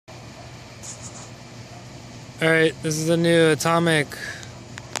Alright, this is a new Atomik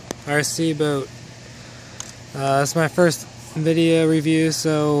RC boat. It's my first video review,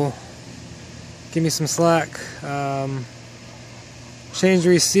 so give me some slack. Changed the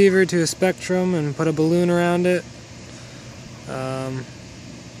receiver to a Spectrum and put a balloon around it. The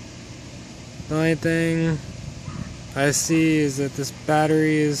only thing I see is that this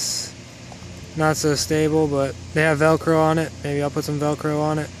battery is not so stable, but they have Velcro on it. Maybe I'll put some Velcro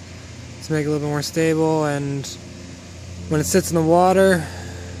on it to make it a little bit more stable. And when it sits in the water,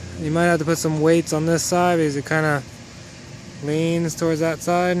 you might have to put some weights on this side because it kind of leans towards that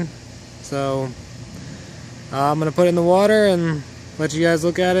side. So I'm going to put it in the water and let you guys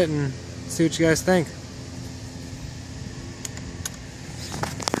look at it and see what you guys think.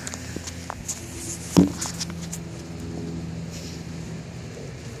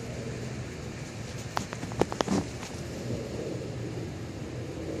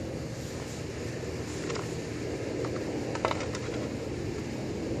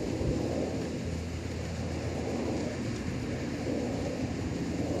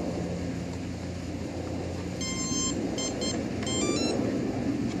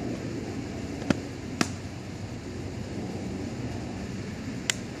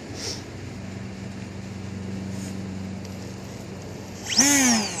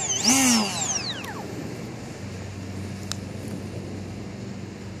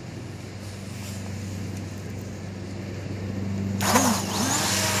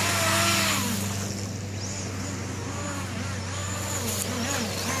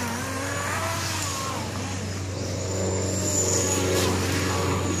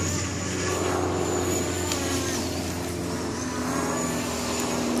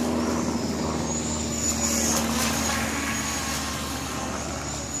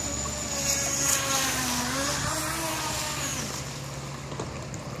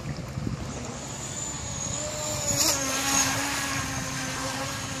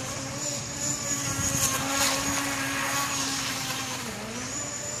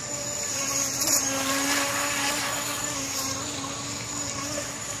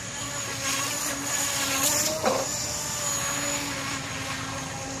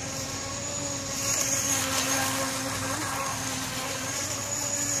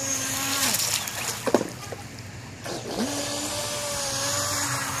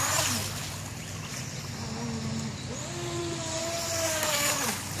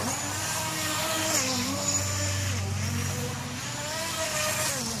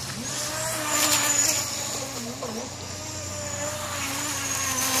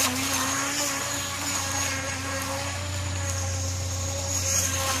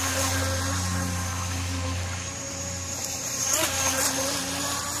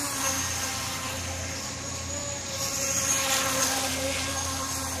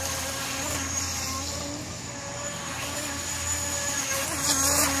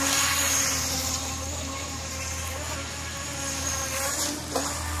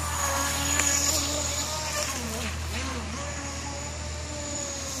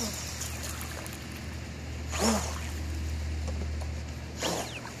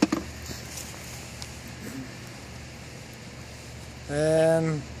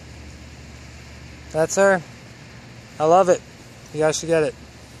 And that's her. I love it. You guys should get it.